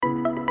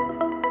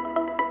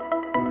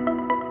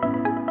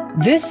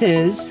This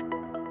is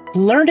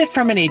Learned It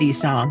from an 80s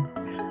Song.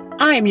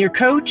 I'm your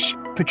coach,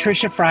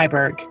 Patricia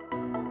Freiberg.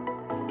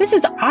 This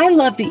is I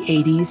Love the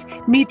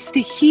 80s meets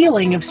the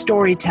healing of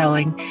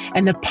storytelling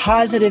and the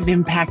positive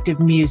impact of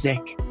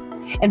music.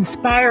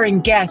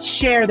 Inspiring guests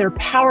share their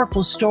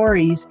powerful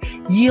stories,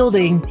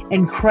 yielding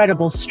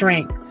incredible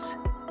strengths.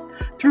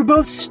 Through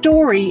both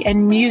story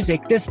and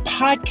music, this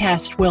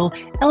podcast will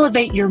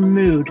elevate your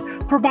mood,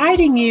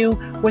 providing you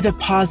with a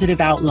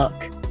positive outlook.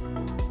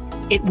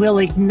 It will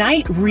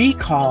ignite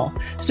recall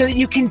so that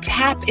you can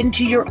tap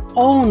into your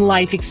own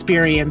life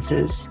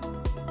experiences.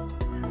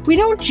 We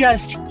don't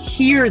just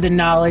hear the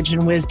knowledge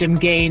and wisdom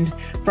gained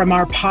from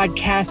our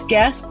podcast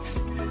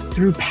guests.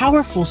 Through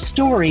powerful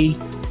story,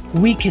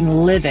 we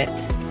can live it.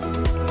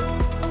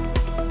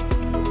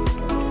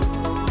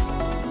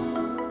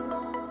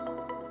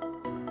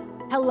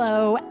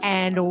 Hello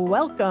and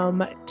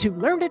welcome to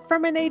Learned It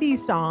from an 80s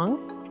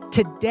Song.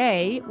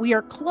 Today, we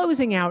are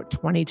closing out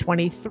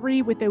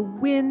 2023 with a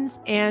Wins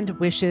and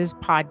Wishes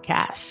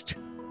podcast.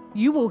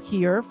 You will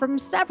hear from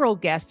several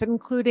guests,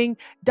 including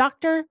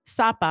Dr.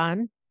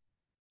 Sapan,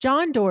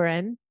 John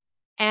Doran,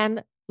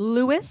 and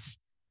Louis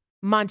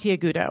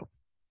Monteagudo.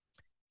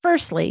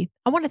 Firstly,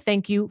 I want to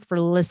thank you for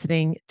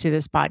listening to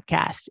this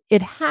podcast.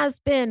 It has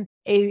been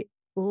a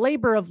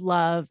labor of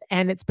love,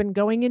 and it's been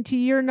going into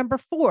year number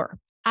 4.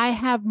 I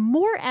have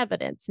more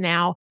evidence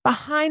now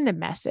behind the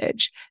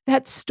message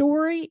that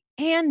story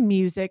and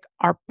music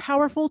are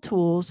powerful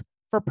tools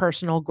for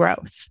personal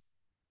growth.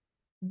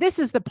 This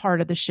is the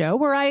part of the show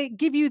where I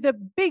give you the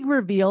big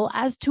reveal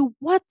as to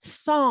what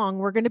song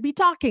we're going to be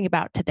talking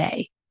about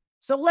today.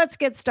 So let's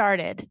get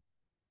started.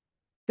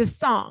 The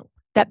song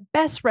that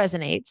best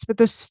resonates with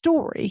the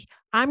story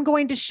I'm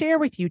going to share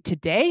with you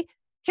today.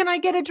 Can I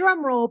get a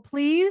drum roll,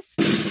 please?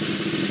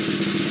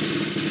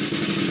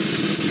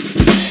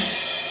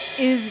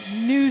 Is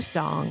New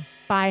Song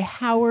by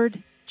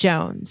Howard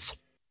Jones.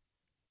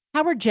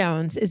 Howard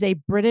Jones is a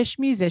British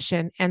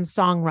musician and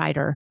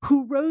songwriter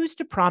who rose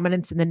to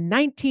prominence in the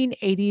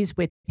 1980s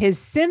with his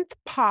synth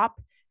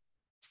pop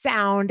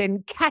sound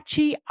and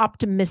catchy,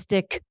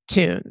 optimistic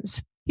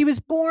tunes. He was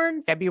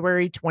born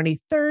February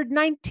 23rd,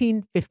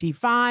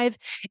 1955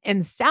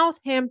 in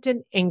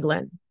Southampton,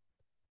 England.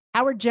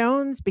 Howard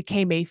Jones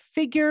became a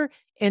figure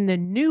in the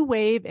new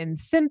wave and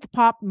synth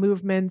pop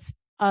movements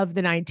of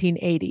the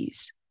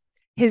 1980s.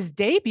 His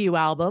debut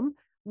album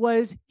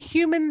was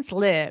Humans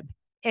Live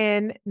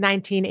in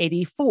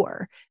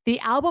 1984.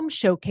 The album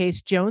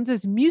showcased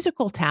Jones's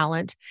musical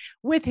talent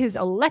with his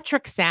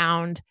electric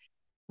sound,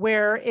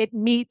 where it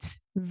meets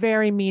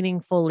very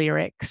meaningful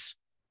lyrics.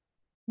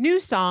 New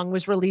Song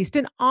was released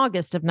in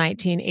August of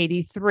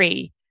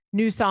 1983.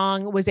 New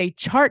Song was a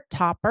chart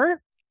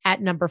topper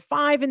at number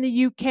 5 in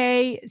the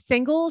UK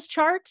singles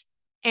chart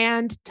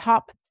and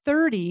top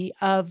 30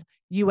 of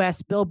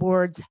US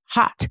Billboard's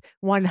Hot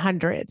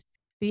 100.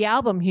 The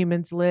album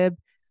Humans Live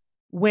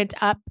went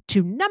up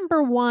to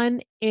number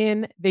 1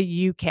 in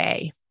the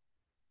UK.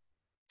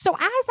 So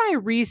as I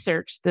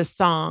researched this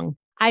song,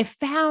 I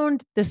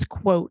found this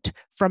quote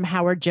from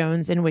Howard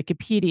Jones in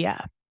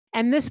Wikipedia,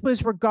 and this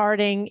was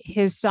regarding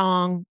his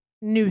song,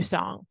 New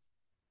Song.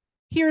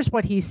 Here's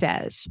what he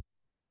says.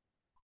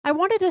 I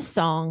wanted a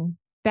song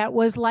that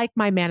was like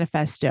my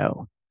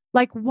manifesto,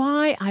 like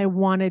why I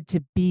wanted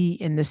to be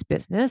in this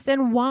business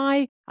and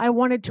why I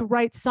wanted to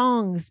write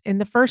songs in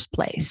the first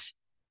place.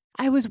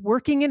 I was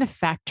working in a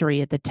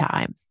factory at the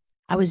time.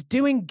 I was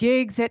doing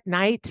gigs at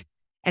night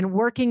and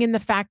working in the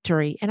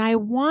factory. And I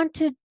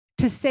wanted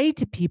to say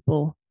to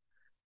people,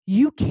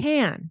 you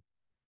can.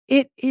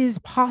 It is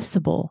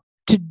possible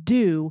to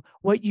do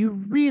what you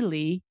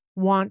really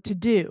want to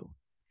do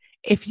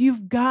if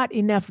you've got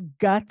enough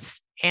guts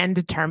and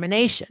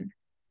determination.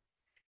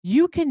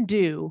 You can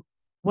do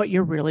what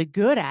you're really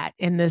good at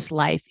in this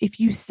life if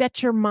you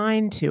set your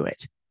mind to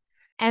it.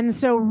 And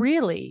so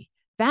really,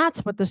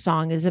 that's what the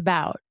song is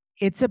about.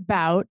 It's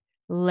about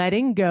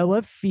letting go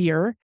of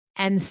fear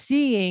and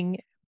seeing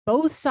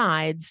both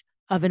sides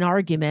of an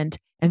argument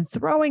and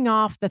throwing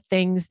off the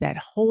things that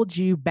hold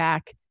you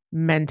back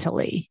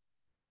mentally.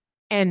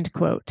 End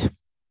quote.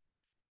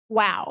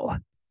 Wow.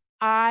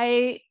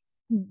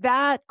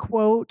 That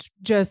quote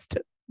just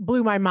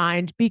blew my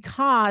mind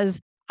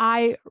because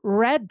I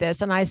read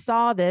this and I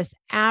saw this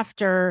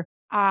after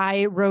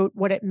I wrote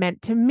what it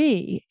meant to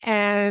me.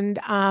 And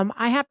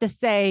I have to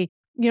say,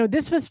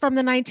 this was from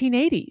the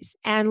 1980s,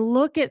 and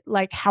look at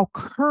like how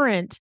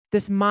current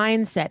this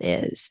mindset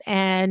is.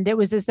 And it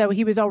was as though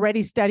he was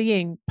already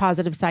studying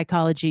positive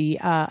psychology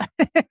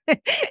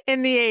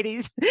in the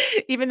 80s,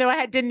 even though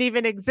it didn't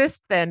even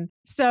exist then.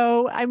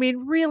 So, I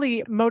mean,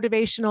 really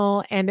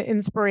motivational and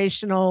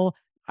inspirational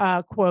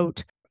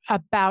quote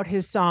about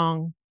his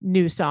song,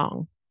 New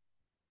Song.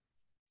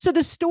 So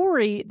the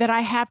story that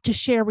I have to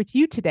share with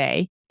you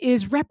today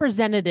is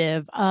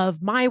representative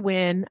of my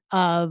win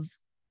of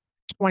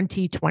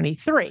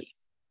 2023.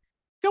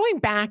 Going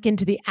back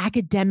into the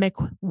academic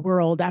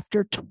world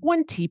after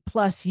 20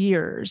 plus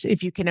years,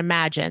 if you can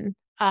imagine,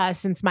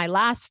 since my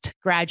last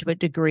graduate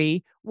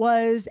degree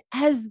was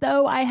as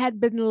though I had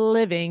been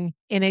living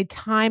in a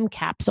time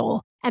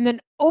capsule and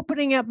then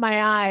opening up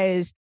my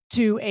eyes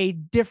to a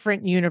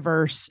different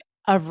universe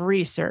of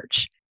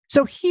research.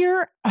 So,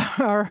 here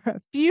are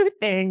a few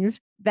things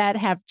that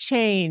have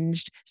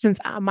changed since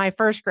my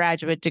first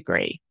graduate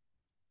degree.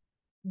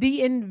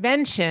 The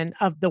invention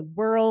of the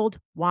World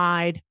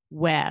Wide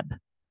Web.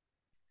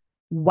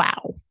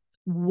 Wow,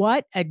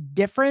 what a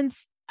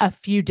difference a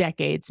few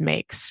decades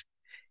makes.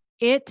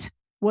 It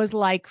was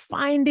like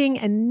finding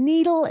a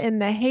needle in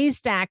the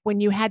haystack when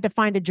you had to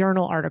find a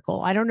journal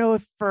article. I don't know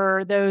if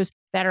for those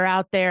that are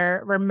out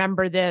there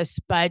remember this,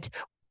 but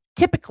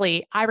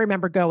typically I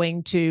remember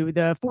going to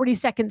the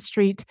 42nd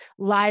Street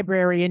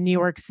Library in New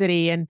York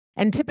City. And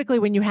typically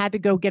when you had to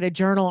go get a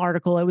journal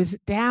article, it was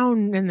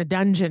down in the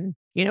dungeon.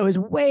 It was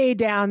way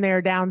down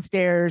there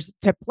downstairs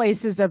to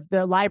places of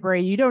the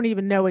library you don't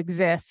even know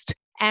exist.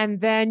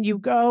 And then you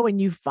go and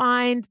you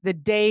find the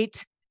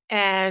date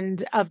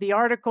and of the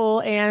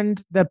article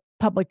and the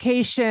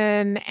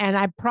publication.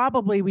 And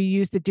we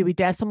used the Dewey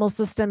Decimal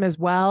System as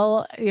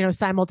well,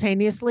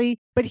 simultaneously.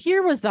 But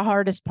here was the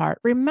hardest part.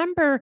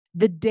 Remember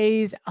the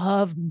days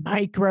of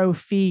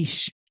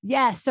microfiche.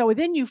 Yes. So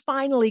then you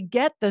finally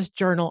get this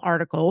journal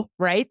article,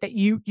 right? That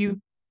you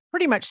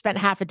pretty much spent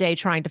half a day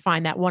trying to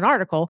find that one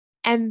article.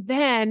 And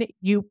then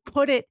you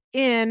put it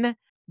in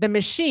the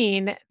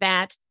machine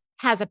that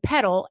has a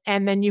pedal,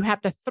 and then you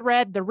have to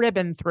thread the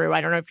ribbon through.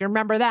 I don't know if you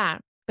remember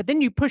that, but then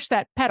you push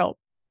that pedal.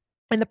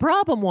 And the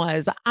problem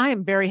was I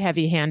am very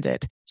heavy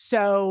handed.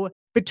 So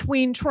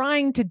between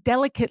trying to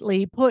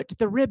delicately put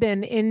the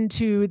ribbon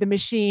into the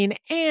machine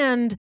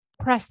and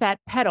press that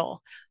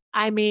pedal,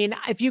 I mean,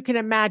 if you can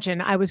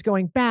imagine, I was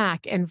going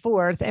back and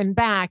forth and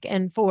back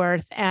and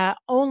forth,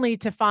 only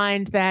to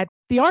find that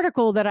the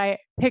article that I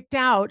picked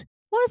out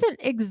wasn't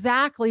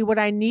exactly what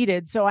I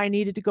needed. So I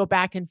needed to go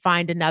back and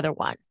find another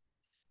one.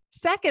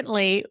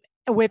 Secondly,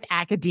 with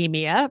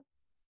academia,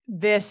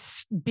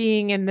 this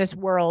being in this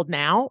world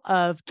now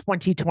of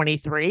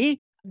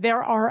 2023,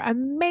 there are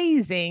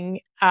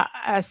amazing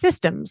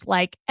systems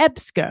like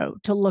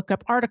EBSCO to look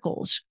up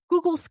articles,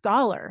 Google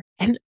Scholar,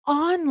 and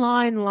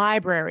online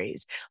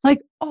libraries.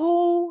 Like,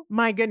 oh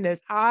my goodness,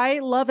 I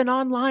love an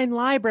online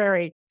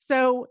library.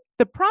 So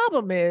the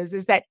problem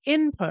is that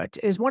input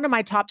is one of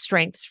my top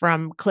strengths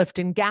from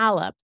Clifton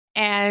Gallup.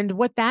 And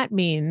what that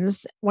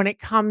means when it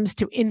comes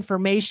to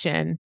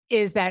information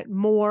is that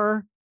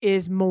more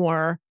is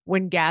more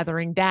when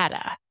gathering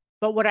data.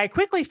 But what I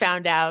quickly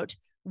found out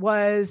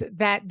was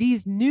that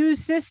these new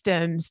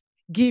systems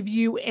give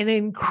you an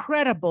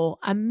incredible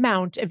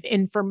amount of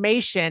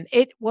information.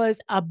 It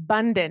was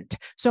abundant.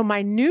 So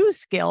my new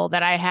skill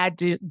that I had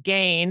to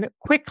gain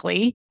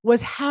quickly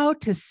was how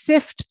to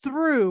sift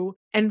through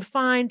and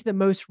find the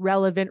most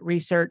relevant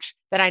research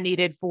that I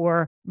needed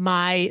for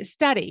my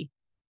study.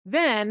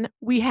 Then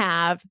we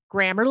have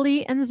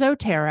Grammarly and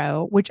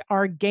Zotero, which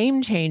are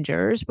game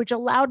changers, which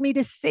allowed me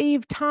to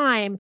save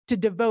time to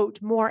devote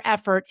more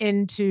effort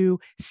into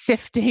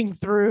sifting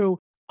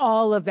through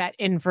all of that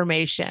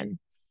information.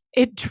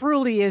 It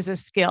truly is a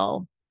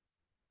skill.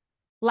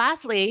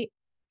 Lastly,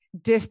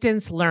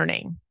 distance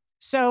learning.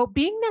 So,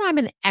 being that I'm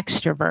an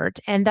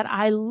extrovert and that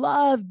I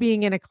love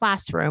being in a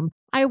classroom,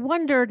 I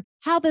wondered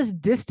how this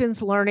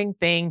distance learning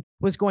thing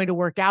was going to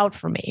work out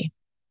for me.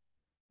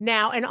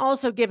 Now, and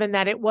also given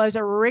that it was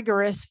a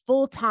rigorous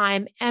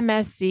full-time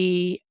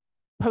MSc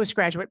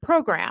postgraduate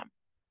program.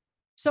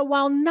 So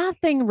while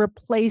nothing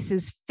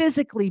replaces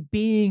physically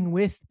being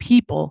with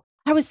people,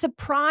 I was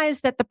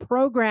surprised that the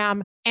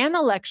program and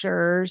the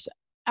lecturers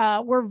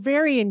were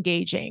very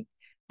engaging.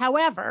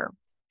 However,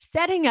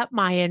 setting up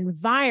my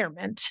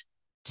environment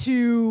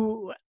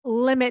to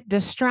limit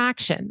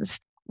distractions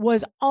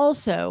was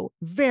also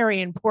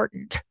very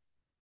important.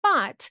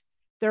 But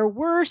there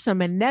were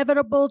some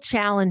inevitable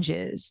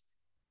challenges.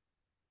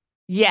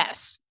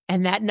 Yes.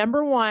 And that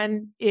number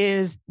one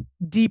is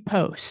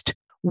DPost,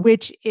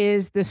 which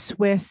is the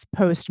Swiss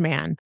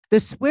postman. The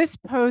Swiss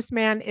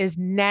postman is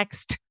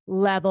next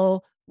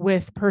level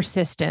with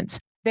persistence.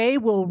 They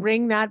will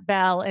ring that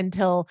bell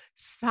until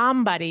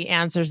somebody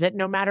answers it,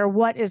 no matter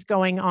what is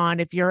going on.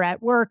 If you're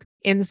at work,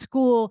 in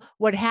school,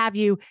 what have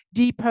you,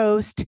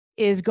 DPost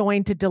is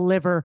going to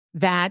deliver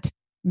that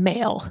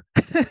mail.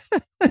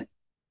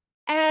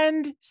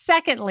 And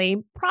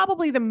secondly,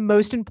 probably the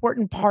most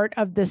important part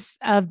of the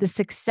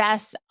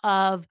success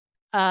of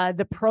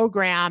the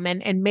program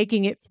and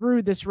making it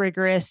through this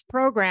rigorous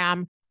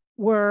program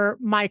were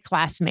my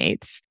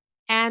classmates.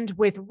 And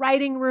with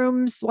writing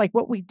rooms, like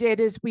what we did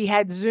is we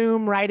had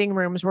Zoom writing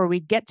rooms where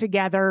we'd get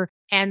together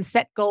and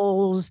set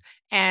goals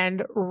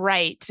and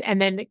write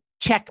and then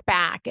check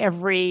back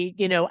every,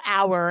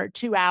 hour,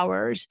 2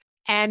 hours.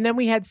 And then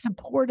we had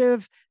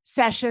supportive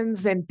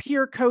sessions and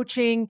peer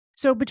coaching.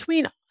 So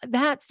between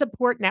that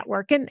support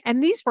network,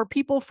 and these were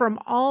people from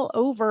all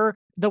over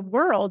the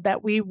world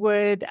that we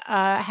would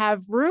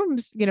have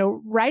rooms,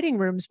 writing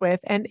rooms with.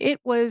 And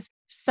it was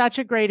such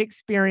a great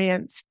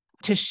experience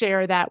to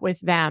share that with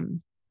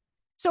them.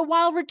 So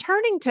while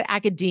returning to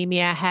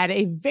academia had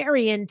a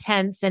very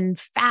intense and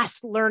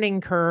fast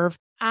learning curve,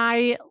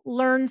 I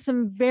learned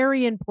some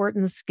very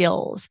important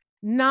skills,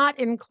 not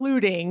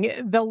including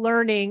the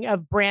learning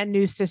of brand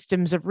new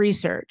systems of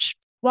research.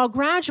 While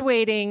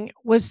graduating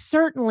was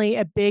certainly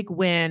a big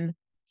win,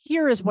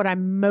 here is what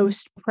I'm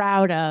most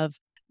proud of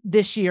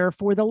this year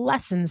for the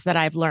lessons that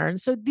I've learned.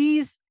 So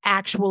these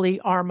actually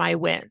are my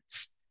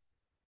wins.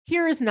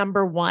 Here is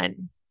number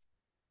one.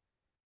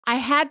 I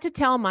had to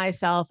tell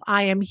myself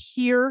I am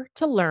here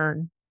to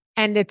learn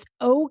and it's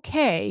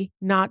okay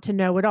not to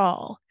know it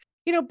all.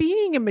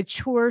 Being a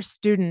mature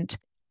student,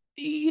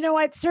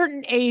 at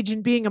certain age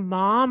and being a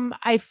mom,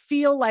 I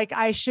feel like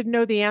I should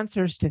know the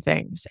answers to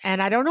things.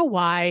 And I don't know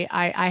why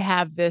I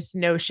have this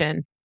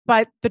notion,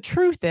 but the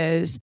truth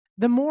is,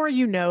 the more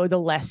you know, the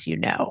less you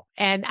know.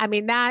 And I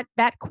mean, that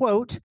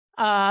quote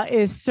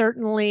is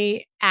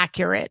certainly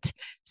accurate.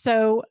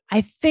 So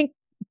I think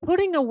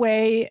putting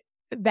away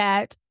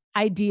that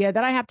idea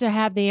that I have to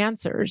have the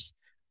answers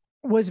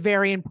was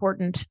very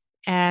important.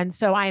 And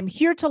so I am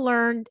here to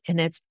learn, and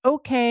it's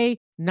okay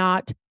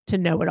not to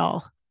know it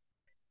all.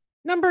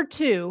 Number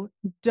two,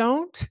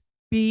 don't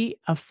be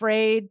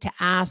afraid to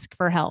ask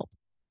for help.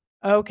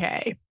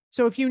 Okay.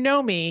 So if you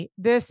know me,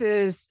 this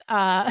is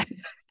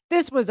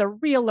this was a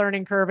real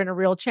learning curve and a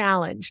real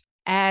challenge.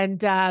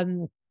 And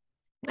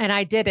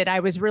I did it. I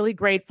was really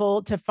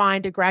grateful to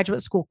find a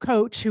graduate school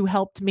coach who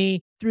helped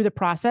me through the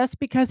process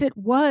because it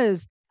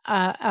was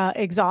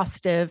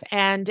exhaustive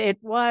and it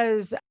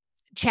was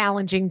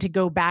challenging to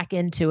go back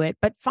into it.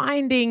 But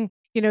finding,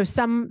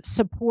 some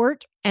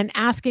support and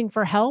asking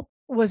for help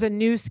was a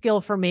new skill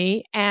for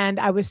me. And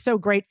I was so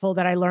grateful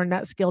that I learned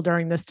that skill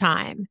during this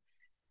time.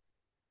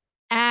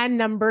 And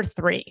number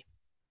three,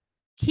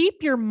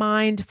 keep your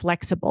mind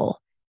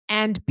flexible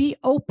and be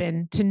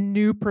open to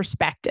new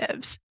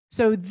perspectives.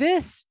 So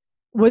this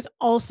was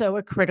also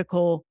a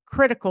critical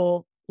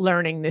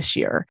learning this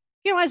year.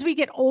 As we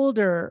get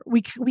older,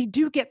 we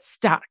do get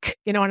stuck,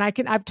 and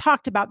I've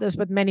talked about this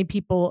with many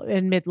people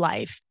in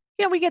midlife.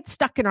 We get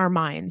stuck in our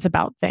minds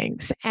about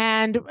things.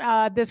 And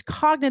this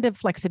cognitive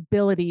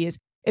flexibility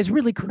is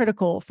really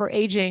critical for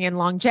aging and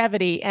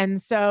longevity.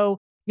 And so,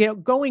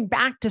 going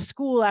back to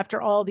school after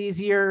all these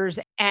years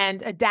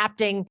and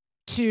adapting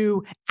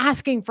to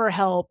asking for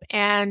help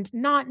and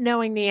not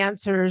knowing the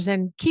answers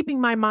and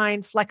keeping my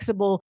mind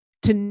flexible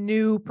to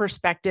new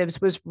perspectives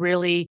was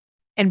really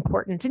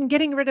important, and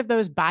getting rid of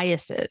those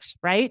biases,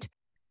 right?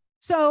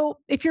 So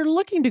if you're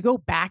looking to go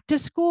back to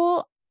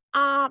school,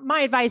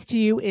 my advice to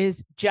you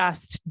is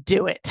just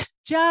do it.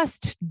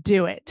 Just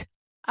do it.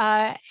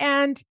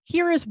 And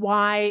here is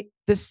why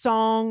the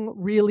song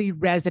really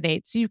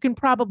resonates. So you can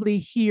probably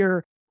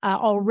hear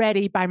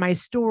already by my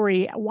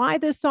story why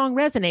this song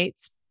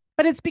resonates.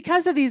 But it's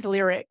because of these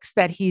lyrics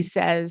that he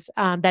says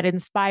that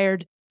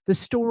inspired the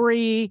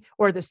story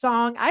or the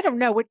song. I don't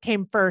know what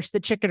came first,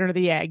 the chicken or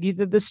the egg.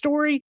 Either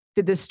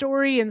did the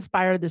story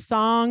inspire the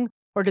song,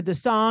 or did the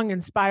song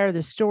inspire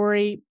the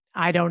story?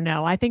 I don't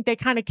know. I think they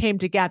kind of came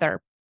together.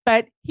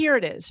 But here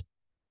it is,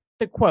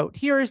 the quote.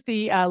 Here is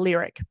the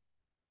lyric.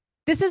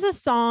 This is a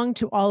song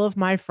to all of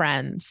my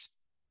friends.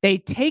 They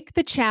take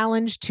the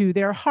challenge to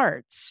their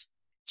hearts,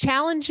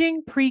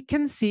 challenging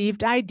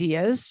preconceived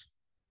ideas,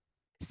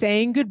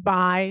 saying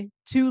goodbye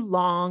to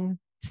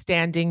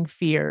long-standing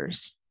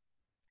fears.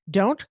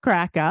 Don't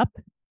crack up,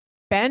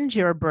 bend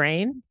your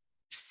brain,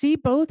 see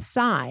both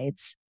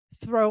sides,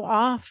 throw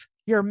off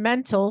your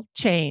mental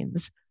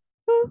chains.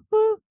 Ooh,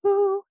 ooh,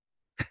 ooh.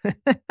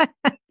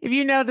 If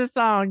you know the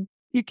song,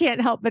 you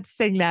can't help but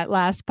sing that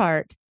last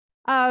part.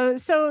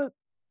 So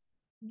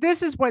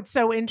this is what's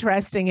so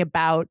interesting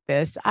about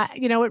this.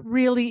 It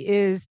really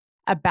is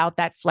about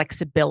that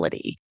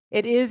flexibility.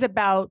 It is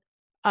about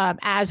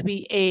as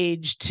we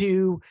age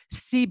to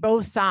see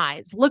both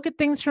sides, look at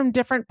things from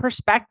different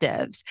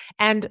perspectives,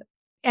 and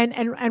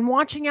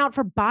watching out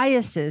for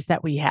biases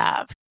that we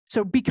have.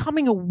 So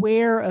becoming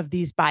aware of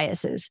these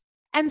biases.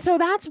 And so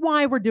that's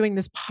why we're doing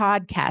this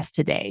podcast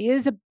today,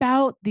 is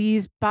about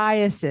these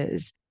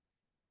biases.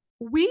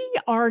 We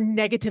are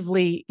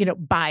negatively,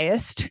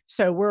 biased.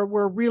 So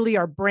we're really,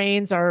 our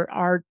brains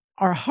are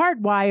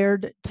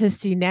hardwired to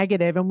see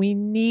negative, and we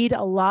need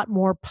a lot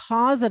more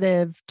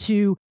positive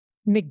to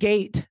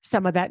negate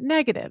some of that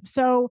negative.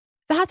 So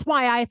that's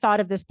why I thought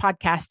of this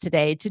podcast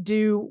today, to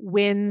do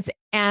wins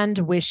and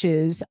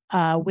wishes,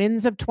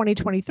 wins of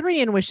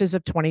 2023 and wishes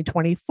of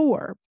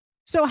 2024.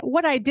 So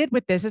what I did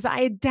with this is I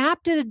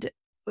adapted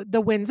the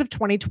wins of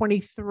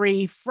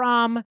 2023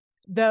 from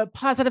the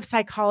positive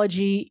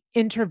psychology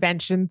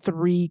intervention,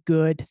 3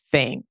 Good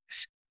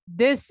Things.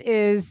 This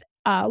is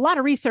a lot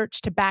of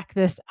research to back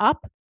this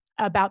up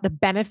about the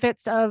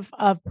benefits of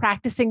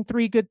practicing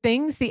 3 good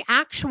things. The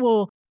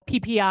actual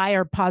PPI,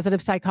 or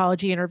positive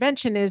psychology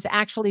intervention, is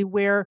actually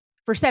where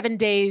for 7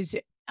 days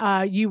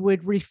you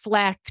would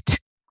reflect.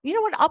 You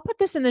know what? I'll put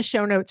this in the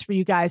show notes for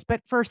you guys,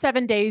 but for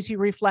 7 days, you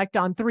reflect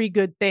on 3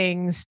 good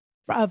things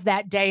of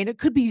that day. And it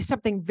could be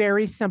something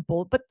very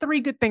simple, but 3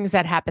 good things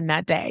that happened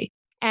that day.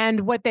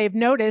 And what they've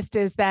noticed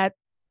is that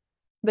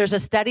There's a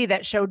study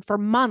that showed for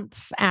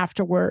months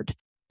afterward,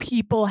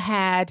 people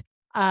had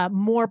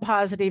more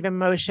positive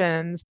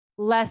emotions,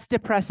 less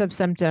depressive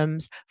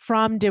symptoms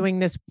from doing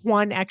this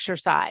one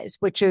exercise,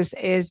 which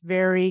is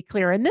very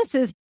clear. And this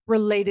is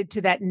related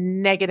to that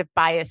negative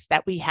bias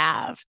that we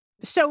have.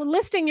 So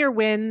listing your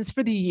wins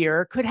for the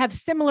year could have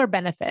similar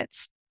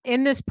benefits.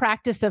 In this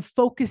practice of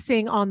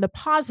focusing on the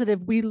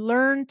positive, we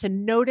learn to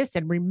notice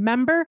and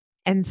remember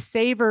and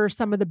savor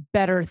some of the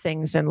better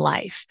things in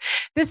life.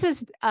 This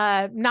is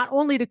not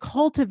only to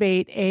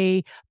cultivate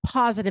a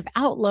positive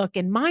outlook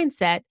and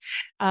mindset,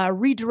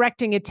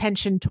 redirecting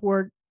attention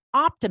toward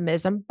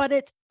optimism, but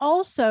it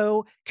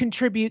also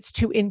contributes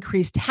to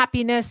increased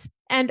happiness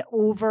and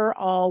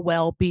overall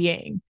well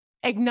being.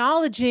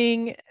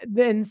 Acknowledging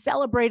and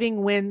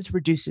celebrating wins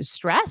reduces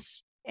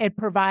stress. It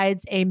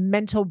provides a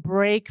mental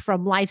break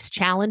from life's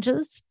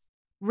challenges.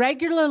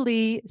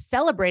 Regularly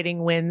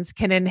celebrating wins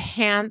can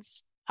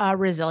enhance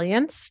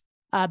resilience,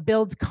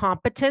 builds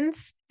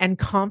competence and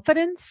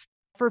confidence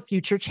for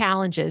future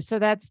challenges. So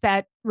that's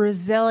that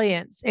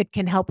resilience. It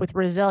can help with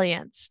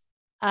resilience.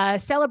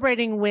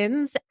 Celebrating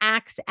wins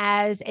acts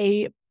as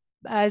a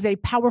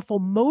powerful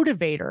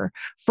motivator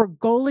for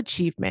goal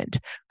achievement,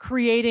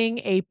 creating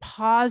a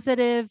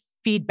positive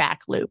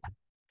feedback loop.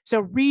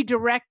 So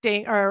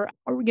redirecting or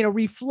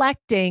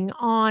reflecting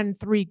on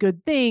three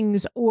good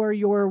things or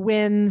your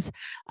wins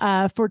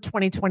for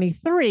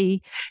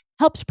 2023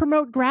 helps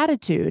promote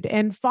gratitude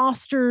and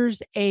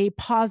fosters a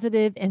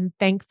positive and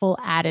thankful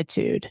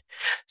attitude.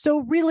 So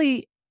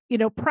really,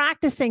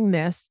 practicing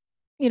this,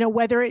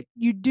 whether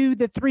you do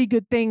the three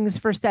good things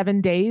for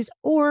 7 days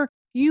or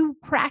you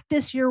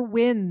practice your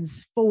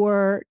wins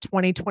for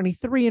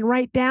 2023 and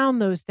write down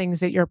those things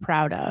that you're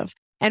proud of.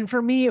 And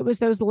for me, it was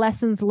those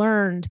lessons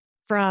learned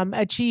from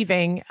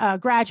achieving a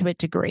graduate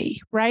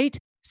degree, right?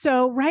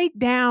 So write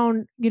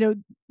down,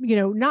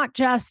 not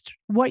just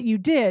what you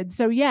did.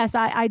 So yes,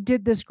 I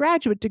did this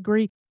graduate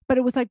degree, but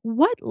it was like,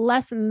 what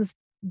lessons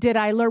did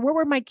I learn? What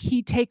were my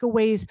key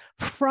takeaways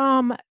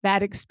from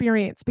that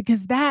experience?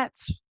 Because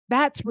that's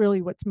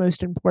really what's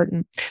most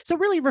important. So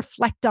really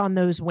reflect on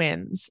those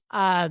wins.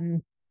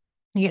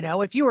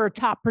 If you were a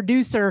top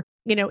producer,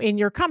 in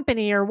your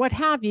company or what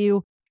have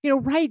you,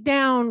 write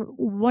down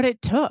what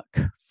it took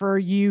for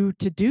you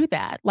to do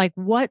that. Like,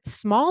 what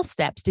small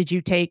steps did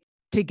you take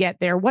to get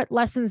there? What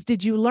lessons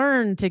did you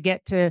learn to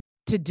get to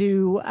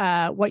do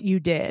what you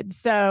did?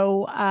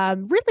 So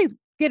really,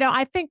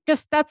 I think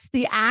just that's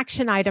the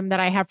action item that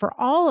I have for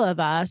all of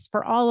us,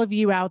 for all of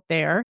you out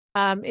there,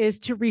 is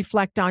to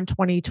reflect on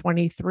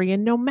 2023.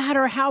 And no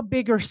matter how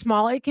big or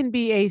small, it can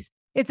be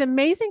it's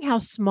amazing how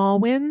small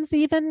wins,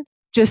 even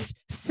just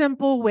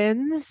simple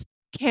wins,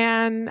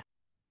 can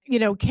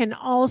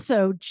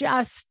also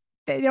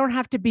they don't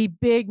have to be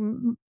big,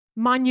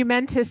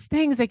 monumentous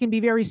things. They can be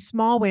very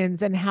small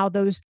wins, and how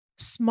those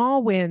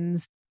small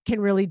wins can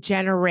really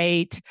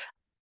generate,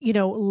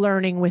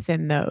 learning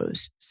within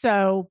those.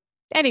 So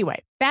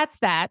anyway, that's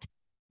that.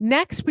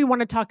 Next, we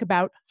want to talk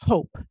about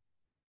hope.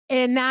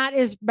 And that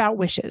is about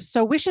wishes.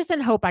 So wishes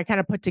and hope, I kind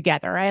of put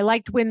together. I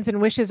liked wins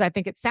and wishes. I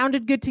think it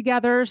sounded good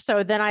together.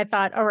 So then I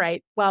thought, all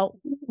right, well,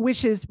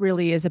 wishes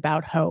really is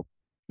about hope.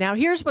 Now,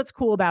 here's what's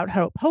cool about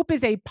hope. Hope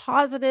is a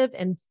positive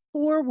and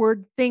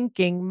forward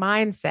thinking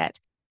mindset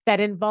that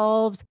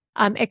involves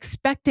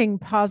expecting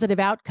positive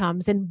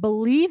outcomes and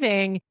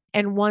believing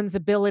in one's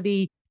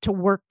ability to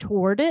work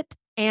toward it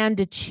and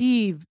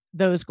achieve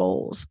those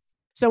goals.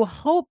 So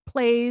hope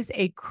plays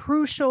a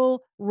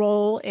crucial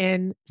role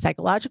in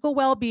psychological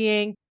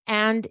well-being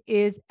and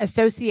is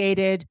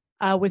associated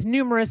with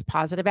numerous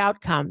positive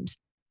outcomes.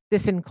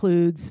 This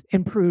includes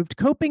improved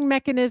coping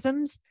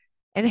mechanisms,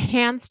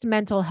 enhanced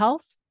mental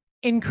health,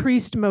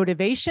 increased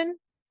motivation,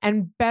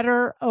 and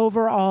better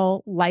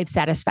overall life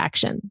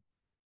satisfaction.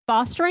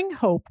 Fostering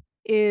hope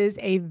is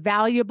a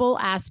valuable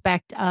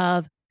aspect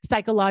of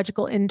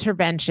psychological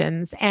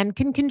interventions and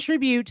can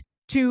contribute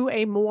to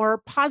a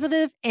more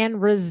positive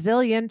and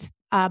resilient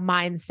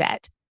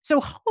mindset. So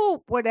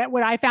hope, what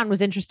I found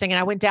was interesting, and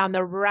I went down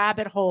the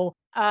rabbit hole.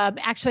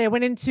 Actually, I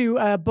went into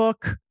a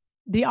book,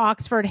 the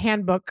Oxford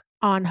Handbook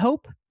on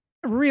Hope.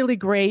 Really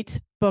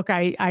great book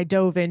I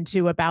dove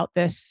into about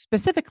this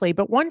specifically.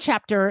 But one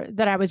chapter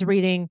that I was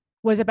reading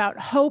was about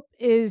hope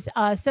is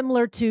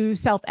similar to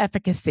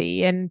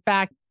self-efficacy. In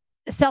fact,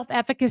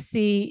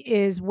 self-efficacy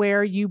is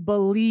where you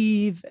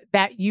believe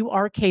that you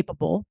are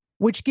capable,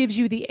 which gives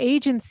you the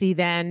agency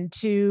then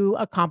to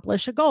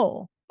accomplish a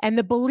goal. And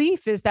the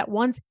belief is that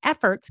one's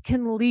efforts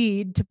can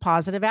lead to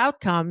positive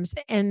outcomes.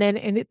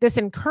 And this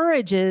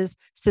encourages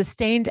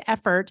sustained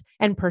effort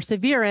and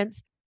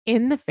perseverance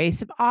in the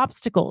face of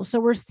obstacles. So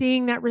we're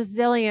seeing that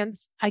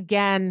resilience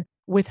again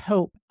with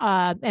hope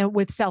and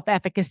with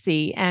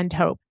self-efficacy and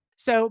hope.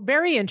 So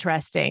very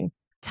interesting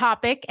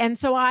topic. And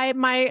so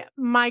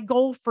my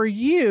goal for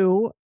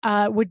you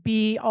would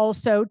be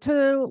also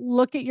to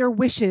look at your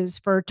wishes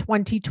for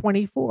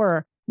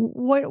 2024.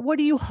 What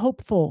are you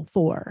hopeful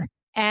for?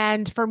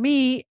 And for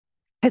me,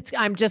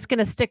 I'm just going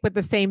to stick with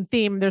the same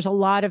theme. There's a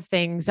lot of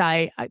things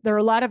there are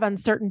a lot of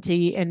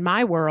uncertainty in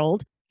my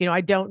world.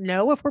 I don't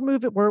know if we're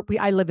moving.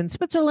 I live in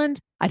Switzerland.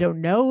 I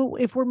don't know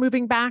if we're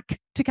moving back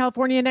to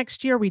California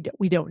next year. We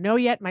don't know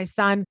yet. My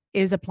son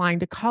is applying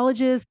to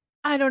colleges.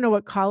 I don't know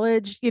what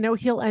college,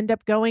 he'll end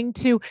up going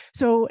to.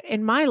 So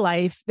in my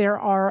life, there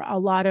are a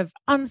lot of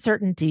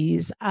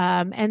uncertainties.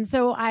 And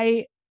so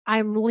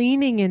I'm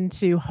leaning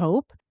into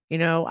hope.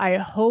 I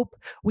hope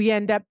we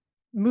end up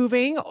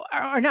moving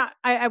or not.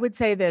 I would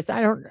say this.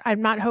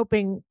 I'm not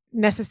hoping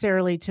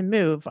necessarily to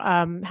move.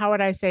 How would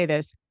I say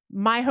this?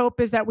 My hope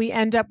is that we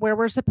end up where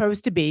we're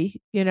supposed to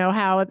be,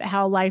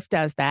 how life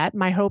does that.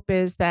 My hope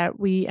is that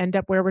we end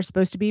up where we're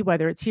supposed to be,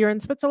 whether it's here in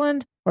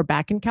Switzerland or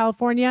back in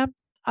California.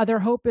 Other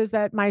hope is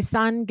that my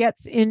son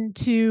gets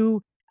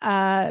into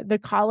the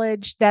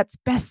college that's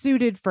best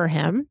suited for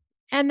him.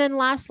 And then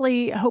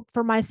lastly, hope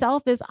for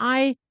myself is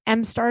I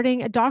am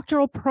starting a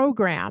doctoral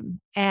program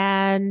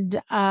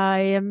and I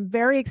am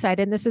very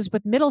excited. And this is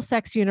with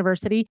Middlesex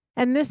University.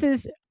 And this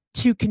is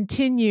to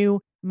continue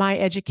my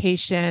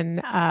education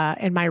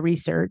and my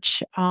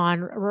research on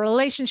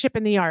relationship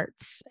in the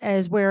arts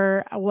as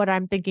what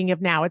I'm thinking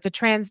of now. It's a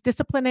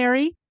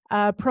transdisciplinary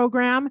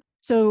program.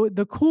 So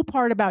the cool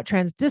part about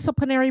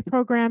transdisciplinary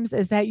programs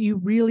is that you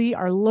really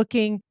are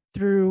looking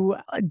through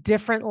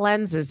different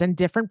lenses and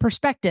different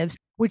perspectives,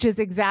 which is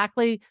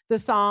exactly the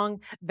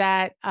song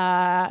that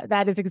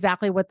is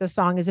exactly what the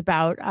song is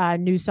about.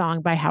 New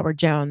song by Howard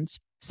Jones.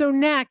 So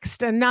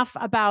next, enough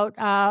about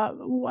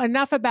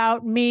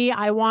me.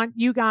 I want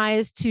you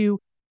guys to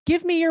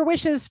give me your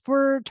wishes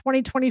for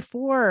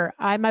 2024.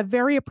 I'm a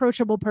very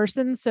approachable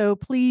person, so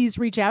please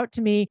reach out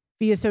to me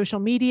via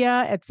social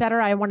media,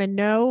 etc. I want to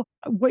know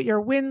what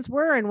your wins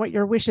were and what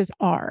your wishes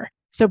are.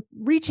 So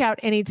reach out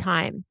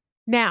anytime.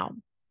 Now,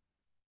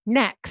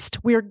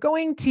 next, we're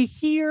going to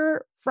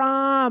hear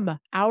from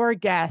our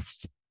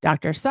guest,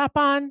 Dr.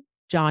 Sapan,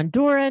 John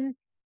Duran,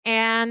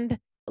 and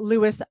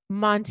Louis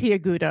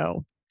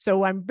Monteagudo.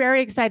 So I'm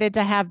very excited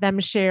to have them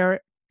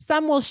share.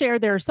 Some will share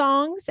their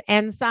songs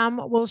and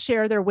some will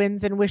share their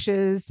wins and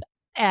wishes.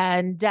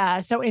 And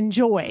so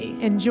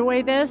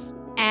enjoy this.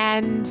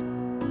 And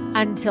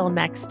until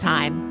next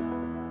time.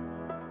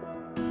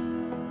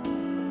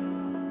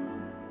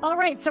 All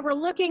right, so we're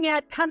looking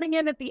at coming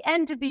in at the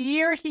end of the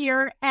year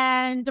here,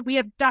 and we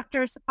have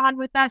Dr. Sapan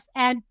with us.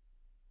 And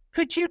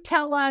could you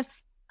tell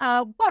us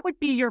what would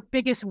be your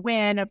biggest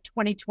win of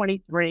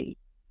 2023?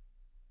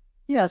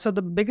 Yeah, so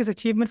the biggest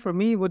achievement for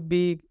me would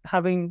be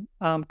having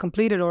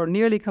completed or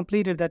nearly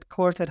completed that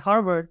course at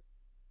Harvard,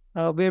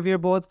 where we're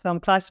both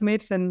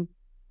classmates and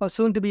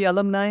soon to be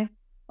alumni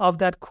of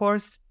that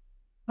course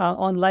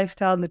on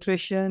lifestyle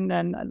nutrition,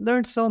 and I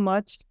learned so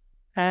much.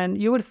 And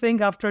you would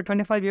think after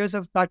 25 years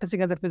of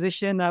practicing as a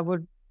physician, there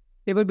would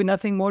be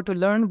nothing more to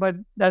learn, but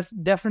that's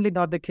definitely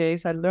not the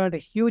case. I learned a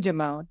huge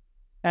amount,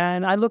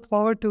 and I look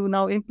forward to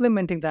now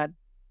implementing that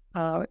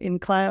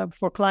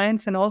for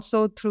clients, and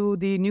also through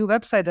the new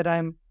website that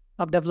I'm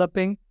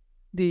developing,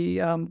 the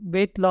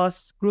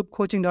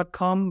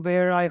weightlossgroupcoaching.com,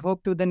 where I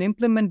hope to then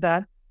implement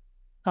that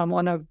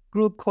on a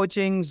group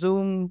coaching,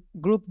 Zoom,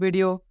 group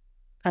video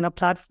kind of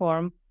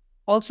platform.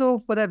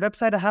 Also for that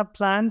website, I have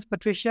plans,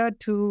 Patricia,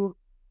 to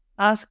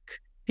ask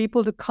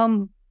people to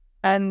come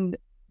and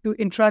to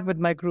interact with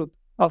my group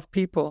of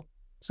people.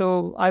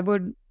 So I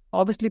would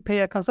obviously pay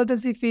a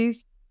consultancy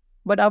fees,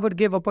 but I would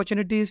give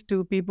opportunities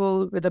to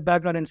people with a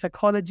background in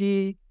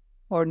psychology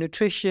or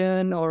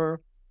nutrition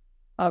or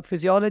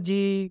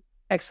physiology,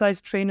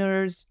 exercise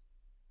trainers,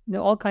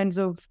 all kinds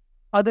of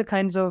other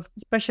kinds of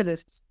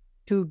specialists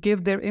to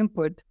give their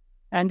input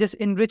and just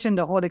enriching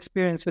the whole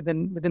experience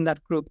within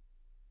that group.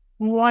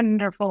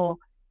 Wonderful.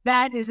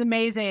 That is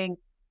amazing.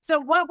 So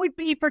what would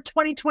be for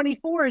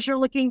 2024 as you're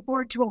looking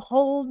forward to a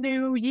whole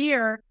new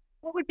year?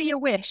 What would be a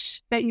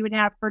wish that you would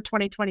have for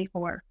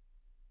 2024?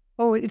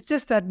 Oh, it's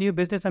just that new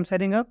business I'm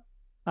setting up.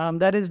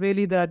 That is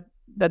really the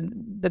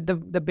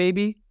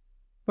baby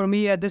for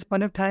me at this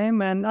point of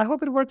time. And I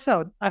hope it works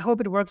out. I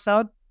hope it works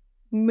out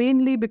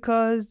mainly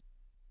because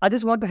I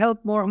just want to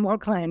help more and more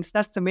clients.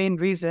 That's the main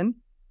reason.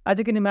 As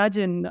you can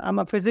imagine, I'm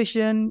a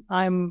physician.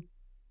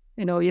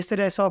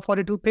 Yesterday I saw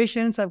 42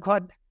 patients. I've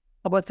got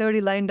about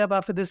 30 lined up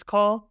after this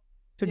call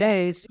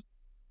today. Yes.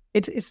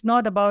 It's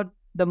not about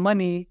the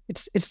money.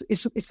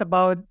 It's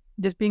about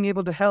just being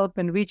able to help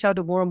and reach out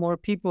to more and more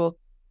people.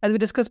 As we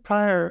discussed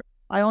prior,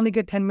 I only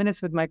get 10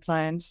 minutes with my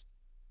clients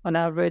on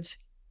average.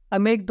 I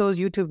make those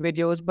YouTube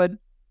videos, but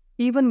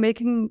even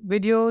making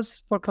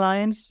videos for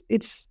clients,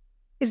 it's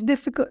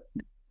difficult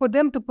for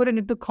them to put it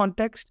into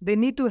context. They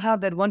need to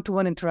have that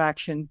one-to-one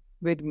interaction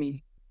with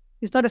me.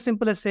 It's not as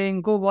simple as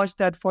saying, go watch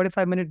that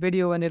 45-minute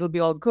video and it'll be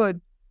all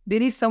good. They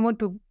need someone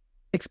to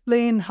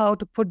explain how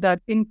to put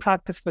that in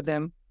practice for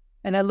them.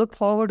 And I look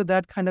forward to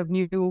that kind of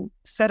new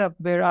setup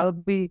where I'll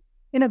be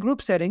in a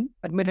group setting,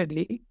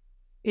 admittedly,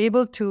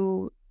 able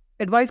to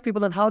advise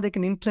people on how they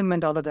can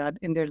implement all of that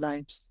in their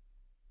lives.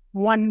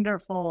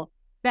 Wonderful.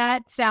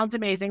 That sounds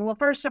amazing. Well,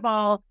 first of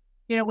all,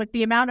 with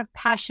the amount of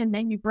passion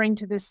that you bring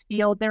to this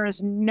field, there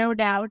is no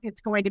doubt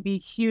it's going to be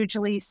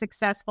hugely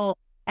successful.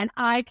 And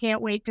I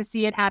can't wait to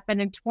see it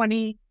happen in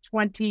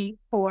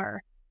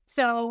 2024.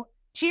 So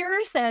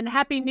cheers and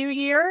Happy New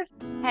Year.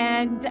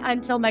 And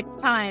until next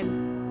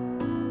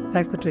time.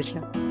 Thanks, Patricia.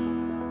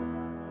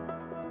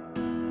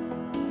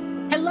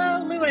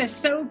 Hello, Louis.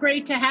 So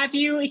great to have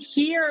you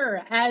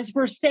here as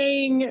we're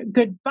saying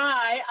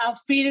goodbye,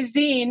 Auf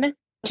Wiedersehen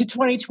to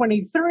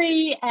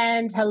 2023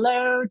 and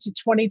hello to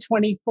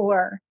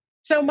 2024.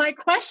 So my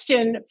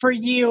question for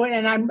you,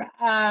 and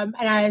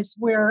as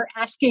we're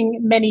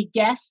asking many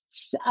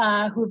guests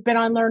who've been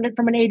on Learn It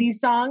from an 80s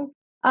Song,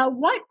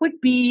 what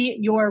would be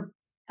your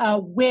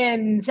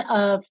wins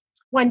of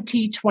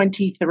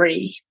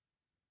 2023?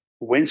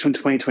 Wins from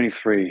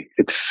 2023.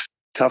 It's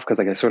tough because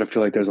I sort of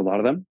feel like there's a lot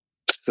of them.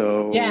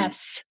 So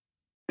yes,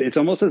 it's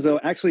almost as though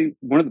actually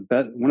one of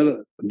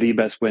the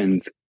best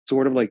wins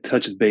sort of like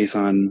touches base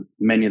on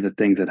many of the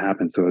things that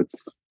happened. So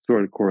it's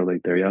sort of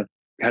correlate there. Yeah,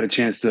 had a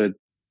chance to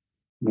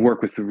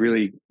work with a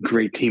really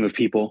great team of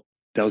people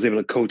that was able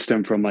to coach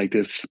them from like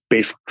this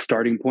basic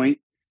starting point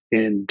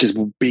and just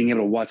being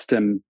able to watch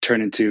them turn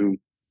into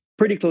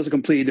pretty close to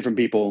completely different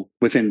people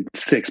within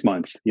 6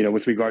 months,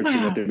 with regards to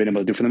what they've been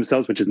able to do for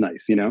themselves, which is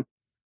nice,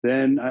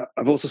 Then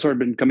I've also sort of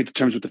been coming to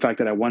terms with the fact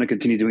that I want to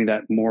continue doing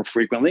that more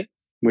frequently,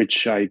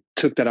 which I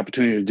took that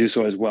opportunity to do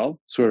so as well,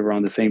 sort of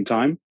around the same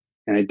time.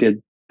 And I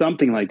did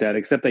something like that,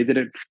 except I did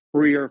it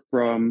freer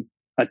from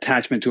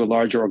attachment to a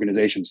larger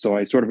organization. So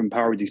I sort of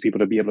empowered these people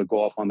to be able to go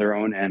off on their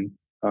own. And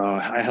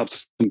I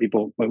helped some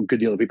people, a good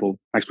deal of people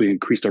actually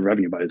increase their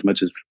revenue by as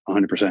much as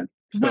 100%.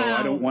 So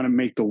I don't want to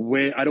make the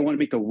win. I don't want to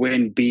make the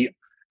win be,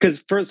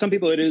 because for some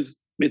people it's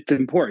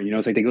important.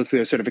 It's like they go through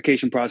their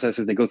certification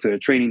processes, they go through their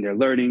training, they're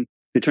learning,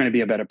 they're trying to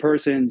be a better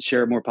person,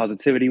 share more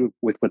positivity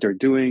with what they're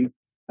doing.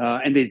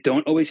 And they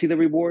don't always see the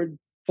reward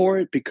for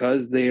it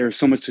because they are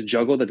so much to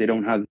juggle that they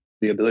don't have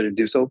the ability to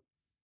do so,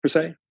 per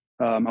se.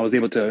 I was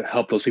able to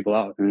help those people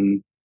out.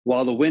 And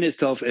while the win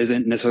itself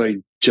isn't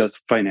necessarily just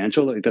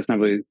financial, like that's not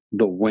really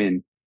the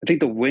win. I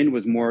think the win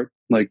was more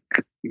like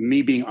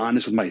me being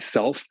honest with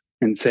myself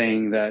and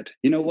saying that,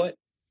 you know what?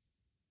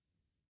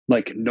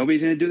 Like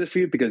nobody's going to do this for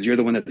you because you're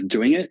the one that's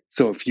doing it.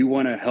 So if you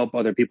want to help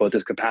other people at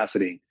this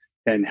capacity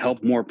and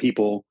help more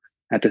people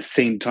at the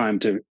same time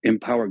to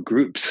empower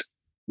groups,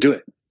 do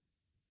it.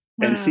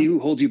 And see who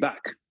holds you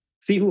back.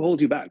 See who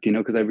holds you back,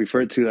 because I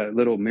referred to that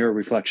little mirror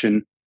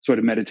reflection sort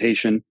of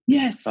meditation.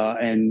 Yes.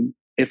 And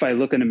if I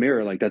look in the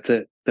mirror, like that's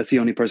it. That's the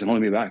only person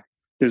holding me back.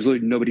 There's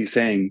literally nobody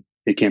saying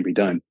it can't be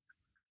done.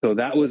 So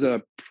that was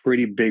a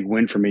pretty big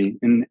win for me.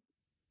 And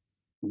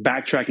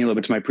backtracking a little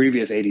bit to my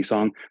previous 80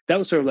 song, that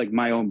was sort of like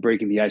my own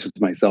breaking the ice with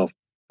myself.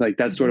 Like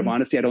that sort of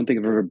honesty. I don't think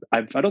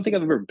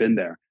I've ever been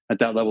there at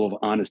that level of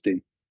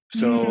honesty.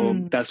 So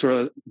that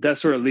sort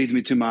of leads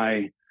me to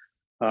my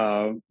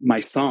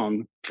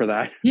song for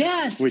that.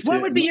 Yes.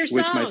 What would be your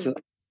song?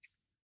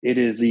 It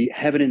is the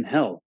Heaven and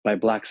Hell by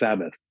Black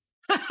Sabbath.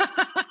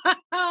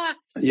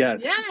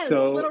 Yes.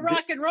 So, little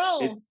rock and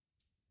roll.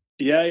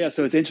 Yeah.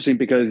 So it's interesting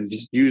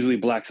because usually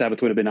Black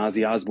Sabbath would have been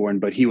Ozzy Osbourne,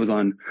 but he was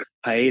on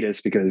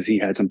hiatus because he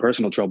had some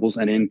personal troubles,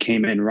 and then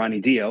came in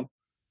Ronnie Dio.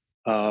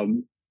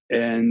 And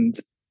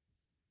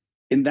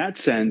in that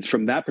sense,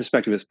 from that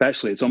perspective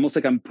especially, it's almost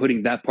like I'm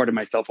putting that part of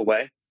myself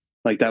away,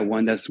 like that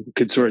one that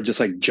could sort of just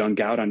like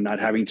junk out on not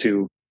having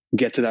to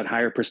get to that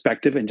higher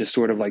perspective and just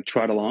sort of like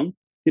trot along.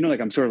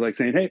 Like I'm sort of like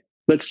saying, hey,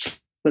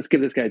 let's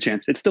give this guy a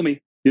chance. It's still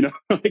me,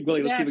 like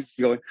Willie, let's keep it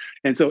going.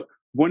 And so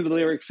one of the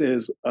lyrics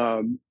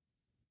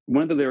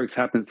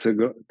happens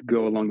to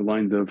go along the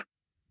lines of,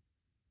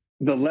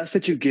 the less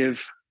that you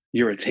give,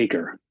 you're a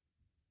taker.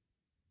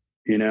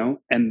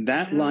 And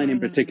that line in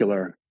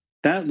particular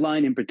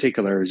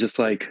is just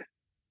like,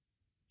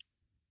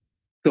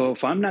 so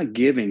if I'm not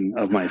giving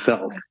of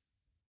myself,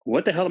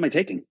 what the hell am I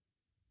taking?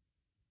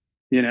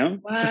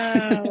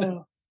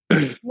 Wow.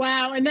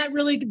 Wow. And that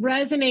really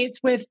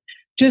resonates with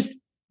just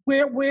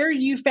where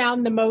you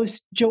found the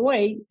most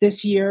joy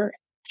this year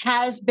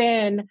has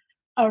been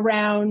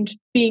around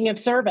being of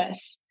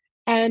service.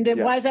 And it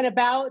wasn't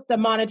about the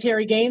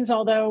monetary gains,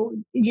 although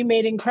you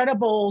made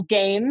incredible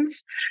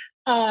gains.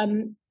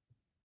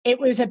 It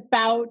was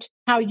about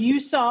how you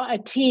saw a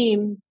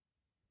team,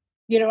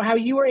 how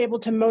you were able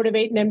to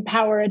motivate and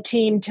empower a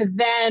team to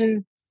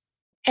then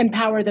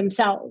empower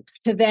themselves,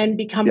 to then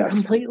become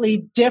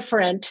completely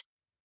different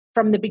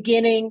from the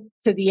beginning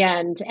to the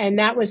end. And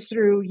that was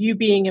through you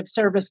being of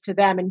service to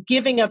them and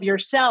giving of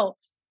yourself.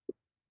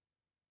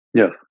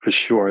 Yes, for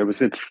sure.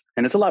 It's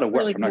a lot of work.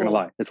 Really I'm not going to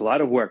lie. It's a lot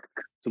of work.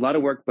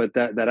 But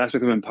that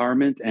aspect of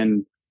empowerment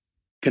and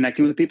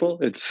connecting with people,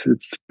 it's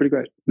pretty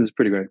great. It's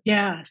pretty great.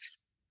 Yes.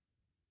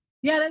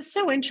 Yeah, that's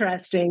so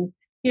interesting.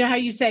 How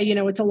you say,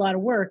 it's a lot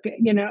of work,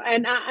 and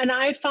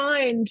I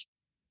find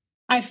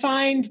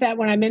that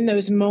when I'm in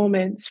those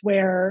moments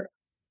where,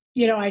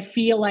 I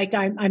feel like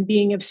I'm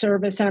being of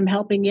service and I'm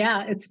helping.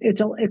 Yeah,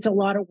 it's a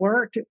lot of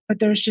work, but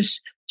there's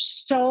just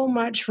so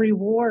much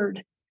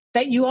reward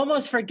that you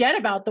almost forget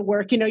about the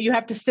work. You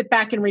have to sit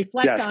back and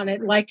reflect on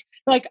it. Like,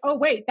 oh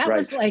wait, that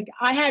was like,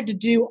 I had to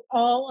do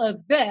all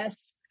of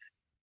this,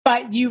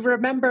 but you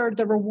remember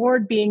the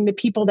reward being the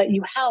people that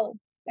you help,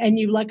 and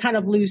you kind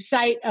of lose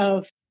sight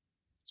of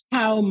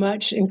how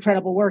much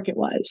incredible work it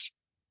was.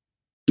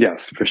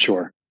 Yes, for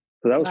sure.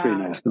 So that was pretty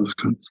Wow. nice. That was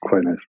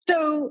quite nice.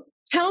 So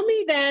tell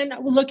me then,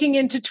 looking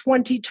into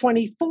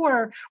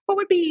 2024, what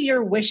would be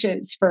your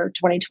wishes for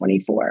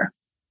 2024?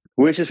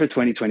 Wishes for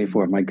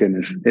 2024. My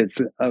goodness, it's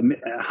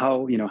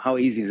how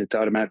easy is it to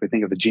automatically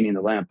think of the genie in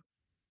the lamp?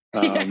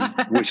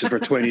 Wishes for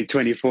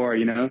 2024.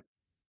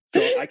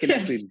 So I can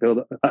Yes. actually build.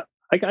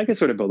 I can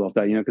sort of build off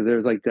that, because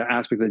there's like the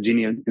aspect of the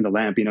genie in the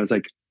lamp. It's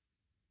like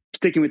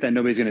sticking with that.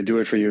 Nobody's going to do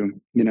it for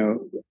you.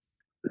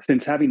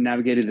 Since having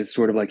navigated this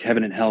sort of like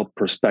heaven and hell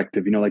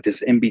perspective, like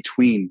this in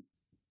between,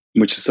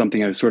 which is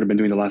something I've sort of been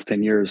doing the last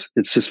 10 years.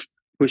 It's just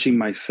pushing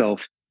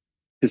myself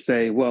to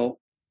say, well,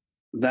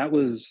 that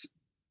was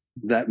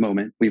that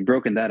moment. We've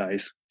broken that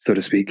ice, so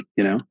to speak,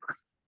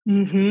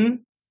 Mm-hmm.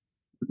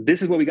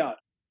 This is what we got.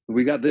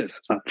 We got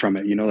this from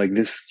it, like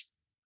this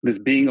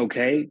being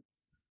okay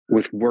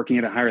with working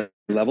at a higher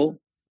level,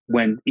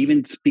 when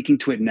even speaking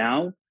to it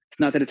now, it's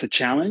not that it's a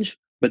challenge,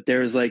 but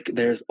there's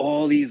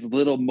all these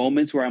little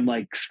moments where I'm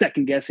like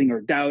second guessing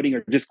or doubting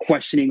or just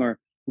questioning or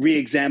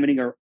re-examining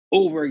or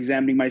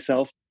over-examining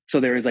myself. So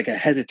there is like a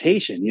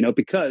hesitation,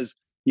 because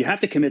you have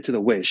to commit to the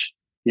wish.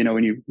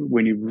 When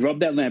you rub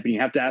that lamp and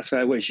you have to ask for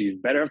that wish, you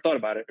better have thought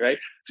about it, right?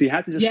 So you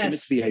have to just commit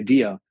to the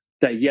idea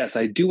that, yes,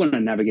 I do want to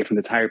navigate from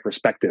this higher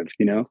perspective,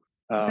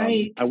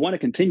 Right. I want to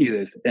continue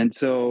this. And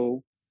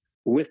so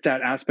with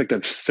that aspect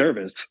of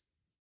service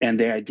and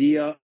the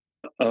idea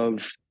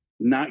of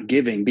not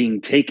giving,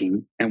 being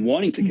taking and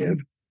wanting to give,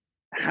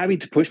 having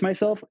to push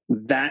myself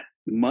that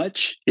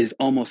much is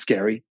almost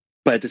scary.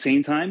 But at the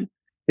same time,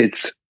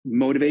 it's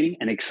motivating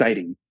and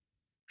exciting.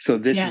 So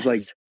this is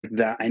like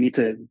that. I need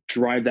to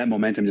drive that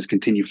momentum, just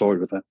continue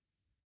forward with it.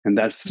 And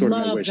that's sort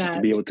of my wish, is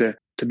to be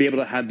able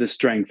to have the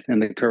strength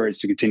and the courage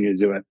to continue to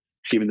do it,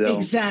 even though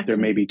there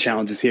may be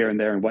challenges here and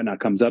there and whatnot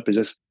comes up. Is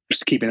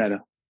just keeping that a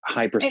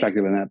high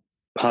perspective and that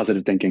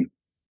positive thinking.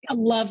 I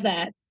love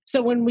that.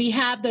 So when we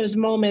have those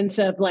moments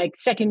of like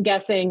second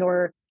guessing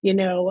or,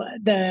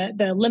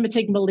 the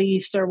limiting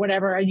beliefs or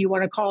whatever you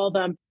want to call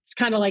them, it's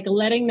kind of like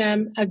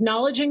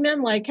acknowledging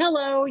them like,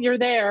 hello, you're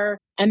there.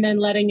 And then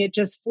letting it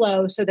just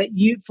flow so that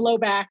you flow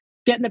back,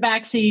 get in the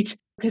back seat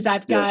because I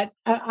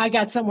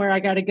got somewhere I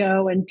got to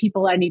go and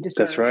people I need to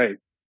serve. That's right.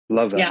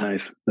 Love that. Yeah.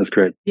 Nice. That's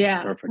great.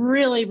 Yeah. Perfect.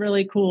 Really,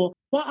 really cool.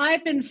 Well,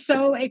 I've been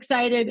so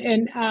excited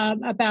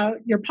about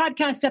your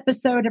podcast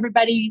episode.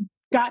 Everybody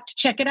got to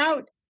check it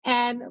out.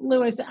 And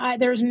Louis,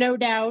 there's no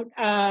doubt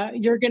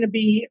you're going to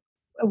be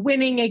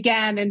winning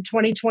again in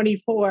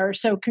 2024.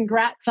 So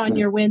congrats on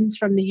your wins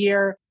from the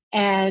year.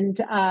 And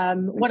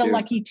what a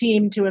lucky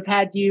team to have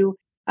had you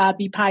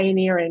be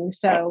pioneering.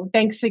 So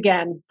thanks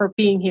again for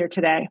being here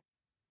today.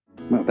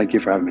 Well, thank you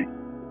for having me.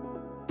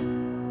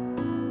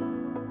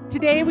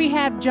 Today we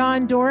have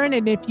John Doran,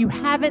 and if you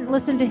haven't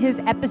listened to his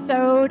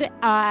episode,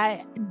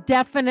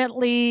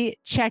 definitely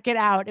check it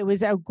out. It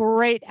was a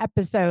great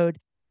episode.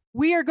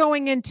 We are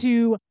going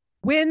into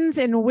wins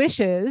and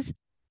wishes,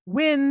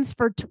 wins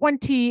for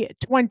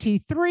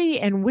 2023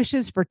 and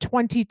wishes for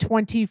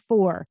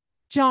 2024.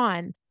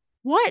 John,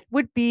 what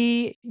would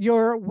be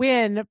your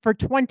win for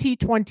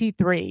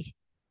 2023?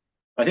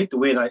 I think the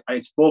win, I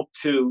spoke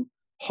to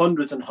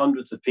hundreds and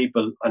hundreds of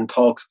people and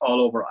talks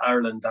all over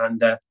Ireland,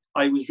 and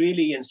I was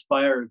really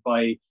inspired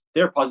by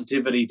their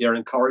positivity, their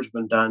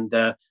encouragement, and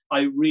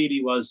I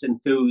really was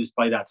enthused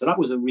by that. So that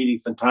was a really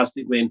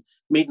fantastic win,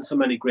 meeting so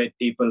many great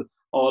people,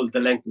 all the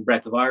length and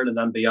breadth of Ireland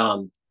and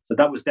beyond. So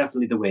that was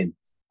definitely the win.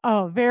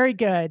 Oh, very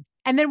good.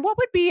 And then what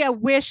would be a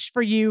wish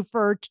for you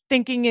for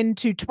thinking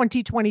into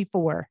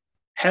 2024?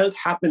 Health,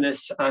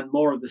 happiness, and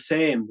more of the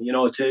same,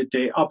 to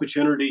the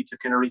opportunity to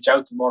kind of reach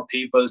out to more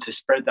people, to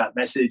spread that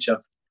message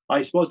of,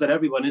 I suppose, that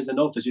everyone is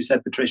enough, as you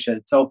said, Patricia.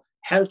 So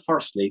health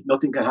firstly,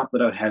 nothing can happen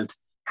without health.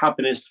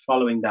 Happiness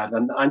following that,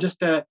 and just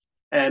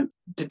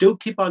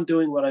keep on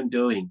doing what I'm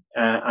doing,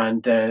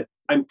 and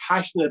I'm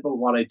passionate about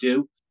what I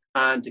do,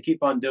 and to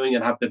keep on doing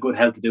and have the good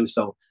health to do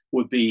so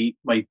would be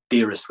my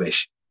dearest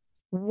wish.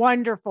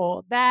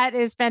 Wonderful. That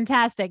is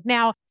fantastic.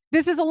 Now,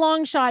 this is a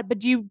long shot,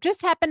 but you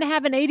just happen to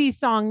have an 80s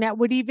song that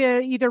would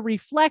either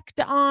reflect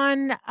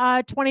on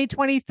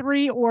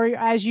 2023 or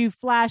as you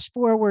flash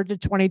forward to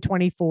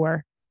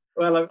 2024.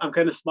 Well, I'm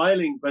kind of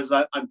smiling because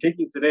I'm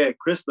thinking today at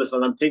Christmas,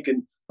 and I'm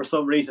thinking for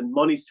some reason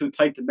Money's Too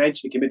Tight to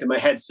Mention came into my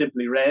head,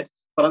 Simply Red.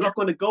 But I'm not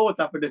going to go with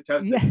that for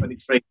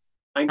 2023.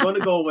 I'm going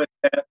to go with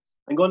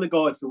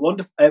It's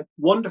a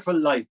Wonderful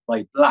Life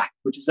by Black,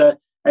 which is a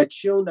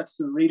tune that's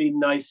a really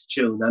nice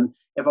tune. And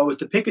if I was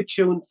to pick a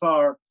tune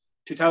for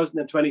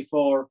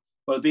 2024,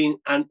 well, being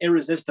an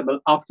irresistible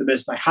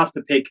optimist, I have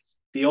to pick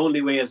The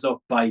Only Way Is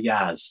Up by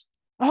Yaz.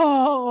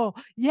 Oh,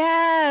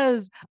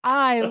 yes.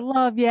 I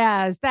love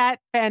Yaz. That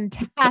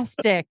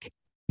fantastic.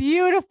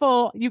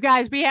 Beautiful. You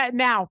guys, we have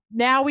now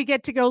we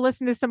get to go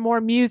listen to some more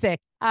music.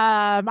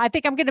 I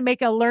think I'm going to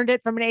make a Learned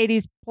It from an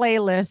 80s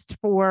playlist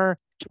for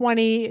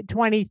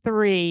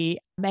 2023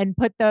 and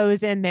put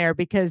those in there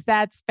because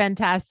that's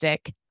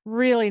fantastic.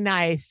 Really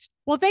nice.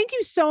 Well, thank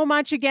you so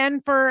much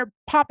again for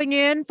popping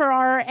in for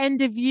our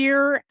end of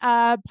year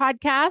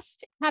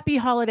podcast. Happy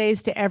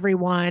holidays to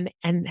everyone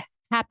and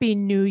Happy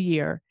New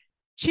Year.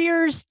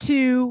 Cheers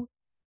to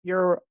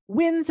your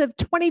wins of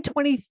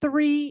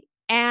 2023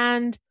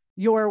 and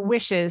your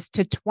wishes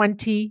to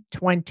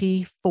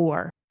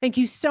 2024. Thank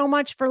you so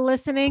much for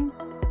listening.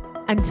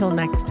 Until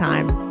next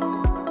time.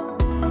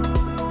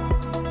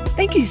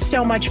 Thank you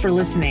so much for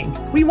listening.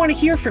 We want to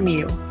hear from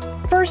you.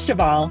 First of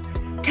all,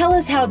 tell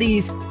us how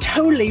these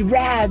totally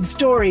rad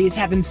stories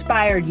have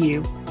inspired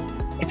you.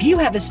 If you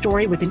have a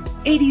story with an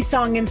 80s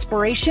song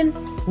inspiration,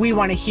 we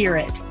want to hear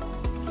it.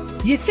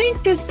 You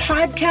think this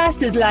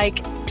podcast is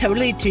like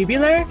totally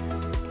tubular?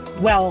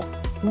 Well,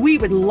 we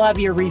would love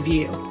your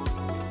review.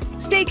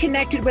 Stay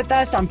connected with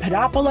us on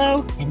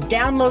Podopolo and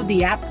download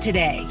the app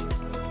today.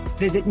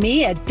 Visit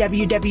me at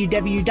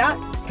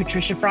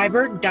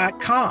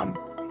www.patriciafreiberg.com.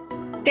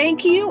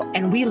 Thank you,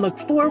 and we look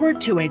forward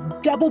to a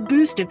double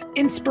boost of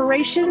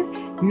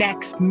inspiration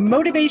next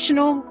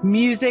Motivational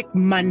Music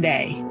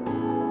Monday.